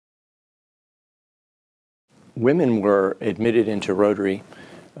women were admitted into Rotary,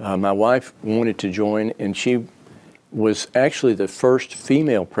 my wife wanted to join, and she was actually the first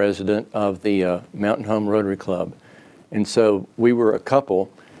female president of the Mountain Home Rotary Club. And so we were a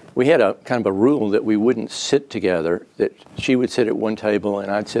couple. We had a kind of a rule that we wouldn't sit together, that she would sit at one table and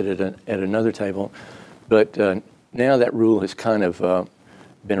I'd sit at another table. But now that rule has kind of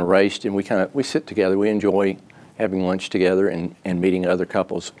been erased, and we sit together. We enjoy having lunch together and meeting other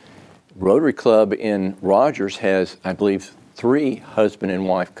couples. Rotary Club in Rogers has, I believe, 3 husband and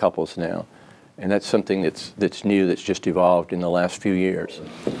wife couples now. And that's something that's new, that's just evolved in the last few years.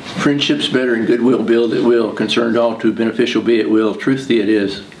 Friendships better and goodwill build at will, concerned all to beneficial be at will, truth it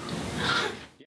is.